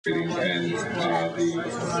and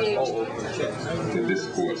the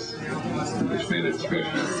discourse, which made it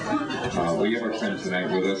special. We have our friend tonight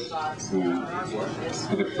with us who,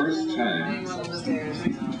 for the first time, I'm going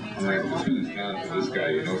to have to turn this down for this guy.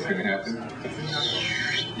 You know what's going to happen?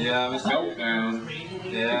 Yeah, meltdown.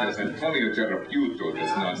 Yeah. Because Antonio Giarraputo does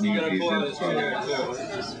not need these instruments.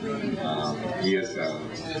 He is an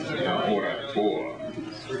orator.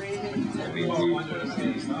 I mean,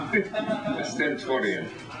 a stentorian.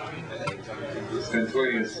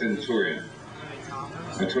 Centurion.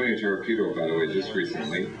 Antonio Giarraputo, by the way, just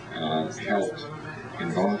recently helped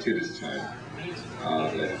and volunteered his time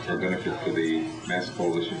for benefit for the Mass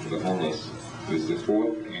Coalition for the Homeless. It was the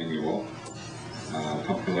 4th annual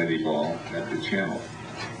Pumpkin Lady Ball at the Channel.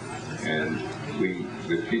 And the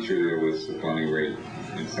feature there was Bonnie Raitt,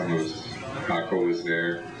 and some of us, Paco was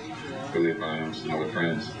there, Billy Bonhams, and other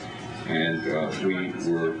friends. And we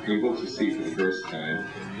were able to see for the first time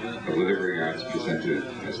the literary arts presented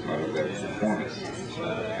as part of that performance.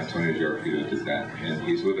 Antonio Giarraputo did that, and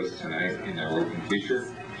he's with us tonight in our open feature.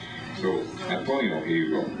 So, Antonio, here you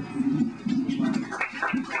go.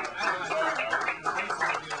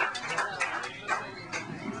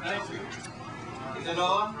 Is it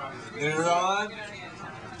on? Is it on?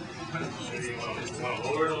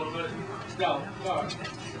 Lower it a little bit? No, no.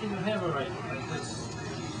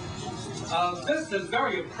 This is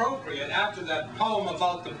very appropriate after that poem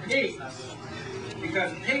about the pigs,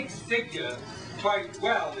 because pigs figure quite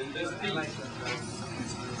well in this piece.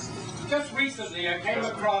 Just recently I came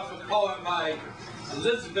across a poem by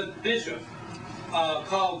Elizabeth Bishop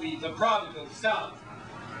called The Prodigal Son.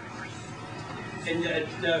 And it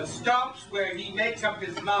stops where he makes up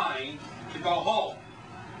his mind to go home.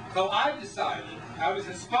 So I decided, I was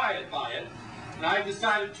inspired by it, and I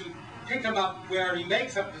decided to pick him up where he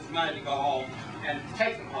makes up his mind to go home and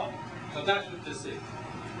take him home. So that's what this is.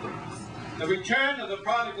 The Return of the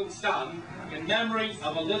Prodigal Son in memory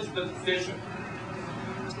of Elizabeth Bishop.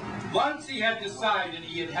 Once he had decided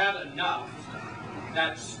he had had enough,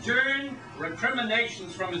 that stern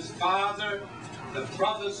recriminations from his father, the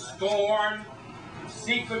brother's scorn,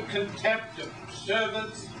 secret contempt of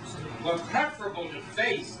servants were preferable to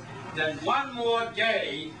face than one more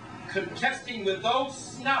day contesting with those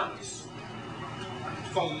snouts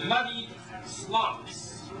for muddied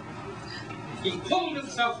slops. He pulled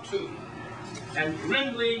himself to and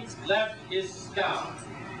grimly left his staff.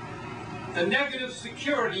 The negative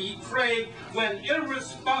security he craved when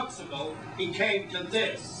irresponsible, he came to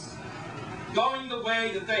this, going the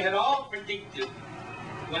way that they had all predicted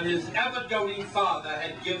when his ever-doting father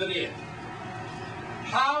had given in.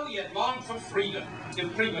 How he had longed for freedom,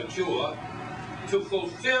 if premature, to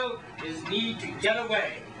fulfill his need to get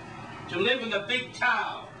away, to live in a big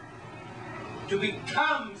town, to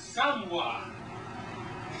become someone.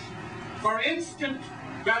 For instant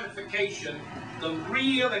gratification, the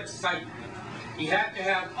real excitement, he had to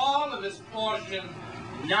have all of his portion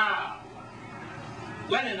now,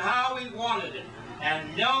 when and how he wanted it,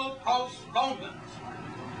 and no postponement.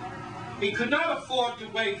 He could not afford to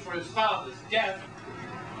wait for his father's death,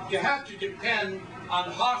 to have to depend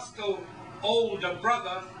on hostile older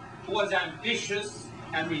brother who was ambitious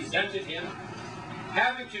and resented him,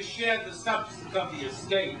 having to share the substance of the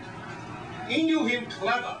estate. He knew him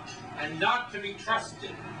clever and not to be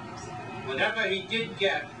trusted. Whatever he did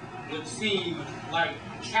get would seem like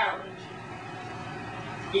carrot.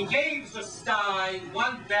 He gave the sty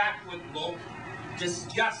one backward look,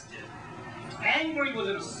 disgusted, angry with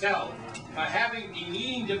himself for having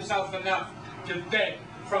demeaned himself enough to beg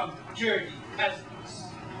from dirty peasants,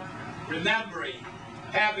 remembering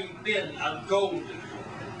having been a golden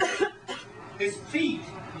boy. His feet,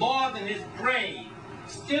 more than his brain,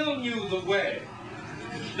 still knew the way,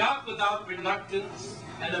 not without reluctance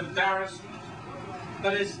and embarrassment,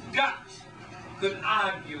 but his gut could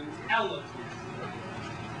argue eloquently,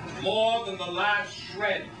 more than the last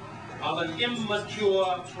shred of an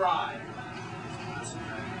immature pride.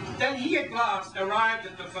 Then he at last arrived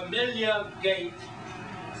at the familiar gate,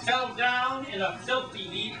 fell down in a filthy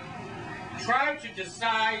heap, tried to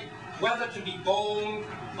decide whether to be bold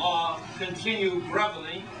or continue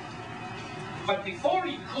groveling. But before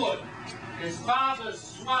he could, his father's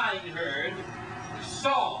swineherd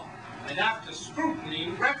saw, and after scrutiny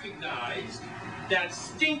recognized, that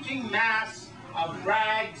stinking mass of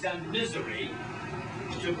rags and misery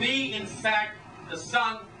to be, in fact, the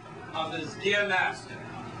son of his dear master.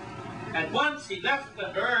 At once he left the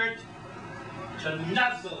herd to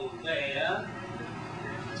nuzzle there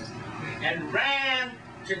and ran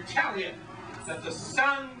to tell him that the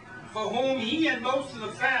son for whom he and most of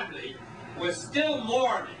the family were still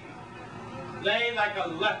mourning lay like a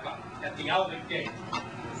leper at the outer gate.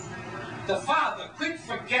 The father, quick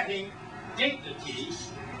forgetting dignity,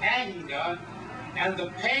 anger, and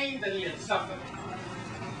the pain that he had suffered,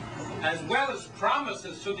 as well as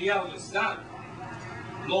promises to the eldest son,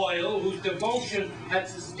 loyal, whose devotion had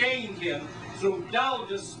sustained him through dull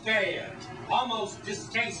despair, almost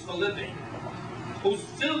distasteful living, whose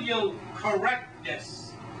filial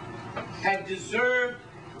correctness had deserved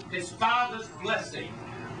his father's blessing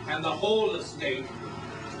and the whole estate,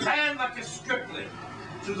 ran like a stripling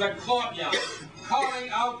through the courtyard, calling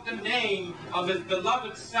out the name of his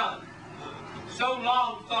beloved son, so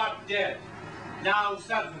long thought dead, now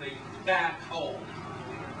suddenly back home.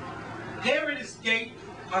 There at his gate,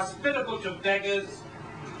 hospitable to beggars,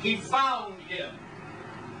 he found him,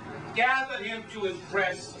 gathered him to his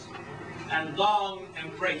breast, and long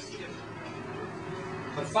embraced him.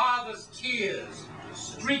 The father's tears,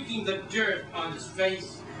 streaking the dirt on his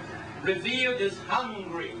face, revealed his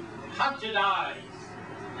hungry, hunted eyes,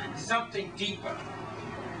 and something deeper.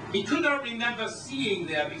 He could not remember seeing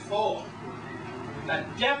there before.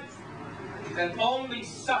 That depth that only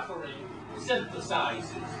suffering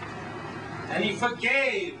synthesizes. And he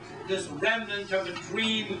forgave this remnant of a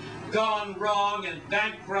dream gone wrong and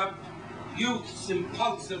bankrupt, youth's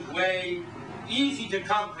impulsive way, easy to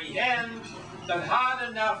comprehend, but hard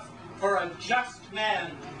enough for a just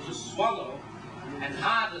man to swallow, and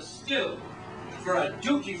harder still for a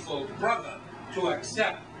dutiful brother to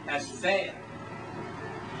accept as fair.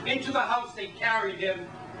 Into the house they carried him,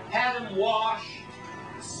 had him washed,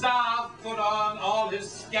 salve put on all his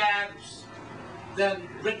scabs, then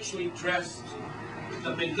richly dressed,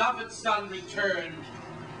 the beloved son returned,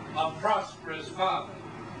 a prosperous father.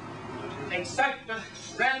 Excitement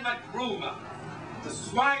ran like rumor. The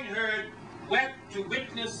swineherd wept to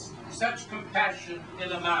witness such compassion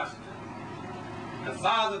in a master. The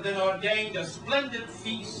father then ordained a splendid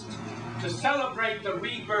feast to celebrate the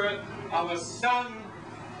rebirth of a son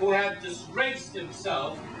who had disgraced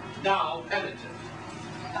himself, now penitent.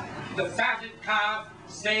 The fatted calf,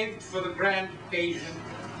 saved for the grand occasion,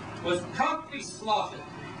 was promptly slaughtered,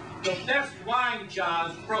 the best wine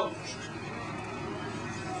jars broached,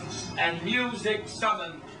 and music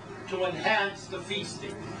summoned to enhance the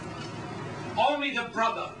feasting. Only the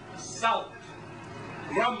brother sulked,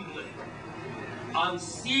 grumbling, on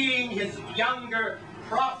seeing his younger,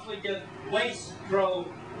 profligate, wastrel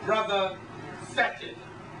brother feted,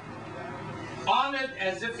 honored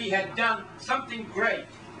as if he had done something great,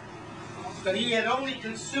 but he had only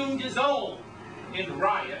consumed his own in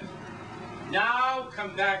riot, now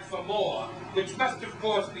come back for more, which must of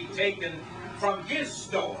course be taken from his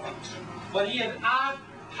store, but he had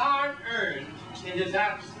hard earned in his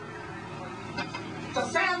absence. The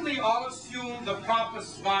family all assumed the proper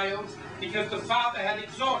smiles because the father had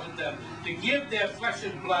exhorted them to give their flesh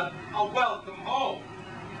and blood a welcome home,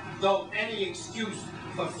 though any excuse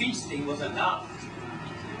for feasting was enough.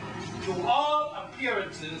 To all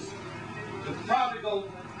appearances, the prodigal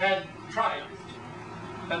had triumphed,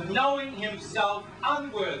 but knowing himself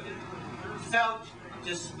unworthy, felt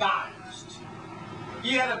despised.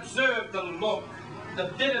 He had observed the look,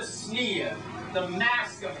 the bitter sneer, the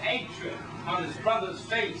mask of hatred on his brother's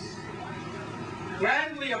face.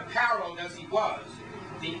 Grandly apparelled as he was,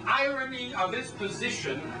 the irony of his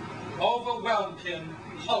position overwhelmed him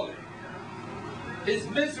wholly. His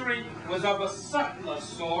misery was of a subtler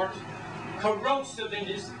sort, corrosive in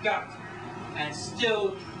his gut, and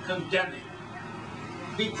still condemning.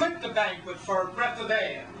 He quit the banquet for a breath of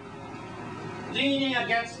air. Leaning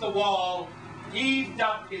against the wall, heaved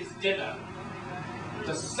up his dinner,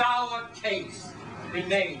 the sour taste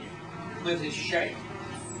remaining with his shame.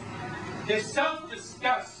 His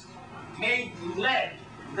self-disgust made lead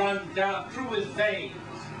run down through his veins.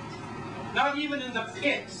 Not even in the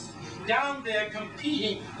pits, down there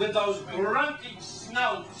competing with those grunting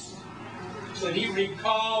snouts, could he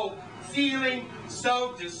recall feeling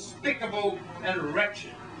so despicable and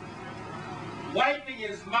wretched. Wiping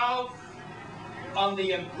his mouth on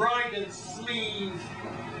the embroidered sleeve,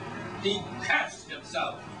 he cursed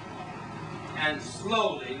himself and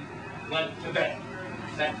slowly went to bed.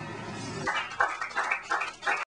 Thank you.